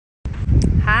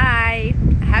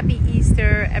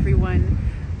everyone.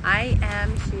 I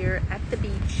am here at the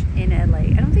beach in LA.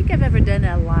 I don't think I've ever done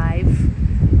a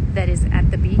live that is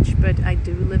at the beach, but I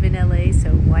do live in LA, so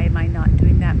why am I not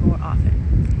doing that more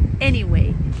often?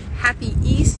 Anyway, happy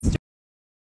Easter.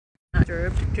 Not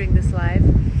disturbed during this live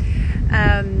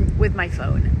with my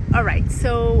phone. All right,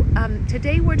 so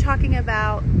today we're talking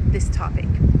about this topic.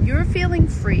 You're feeling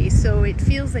free, so it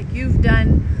feels like you've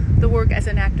done the work as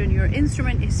an actor and your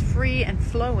instrument is free and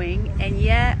flowing, and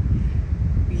yet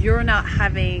you're not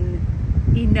having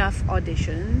enough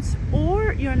auditions,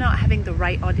 or you're not having the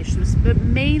right auditions. But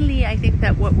mainly I think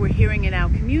that what we're hearing in our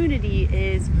community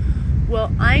is,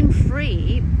 well, I'm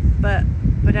free, but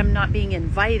I'm not being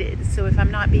invited. So if I'm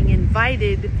not being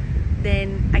invited,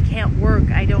 then I can't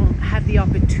work. I don't have the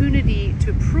opportunity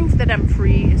to prove that I'm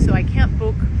free, so I can't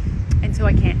book, and so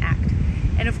I can't act.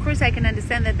 And of course I can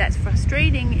understand that that's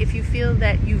frustrating if you feel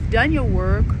that you've done your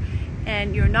work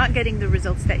and you're not getting the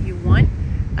results that you want.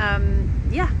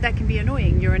 Yeah, that can be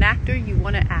annoying. You're an actor, you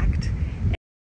want to act,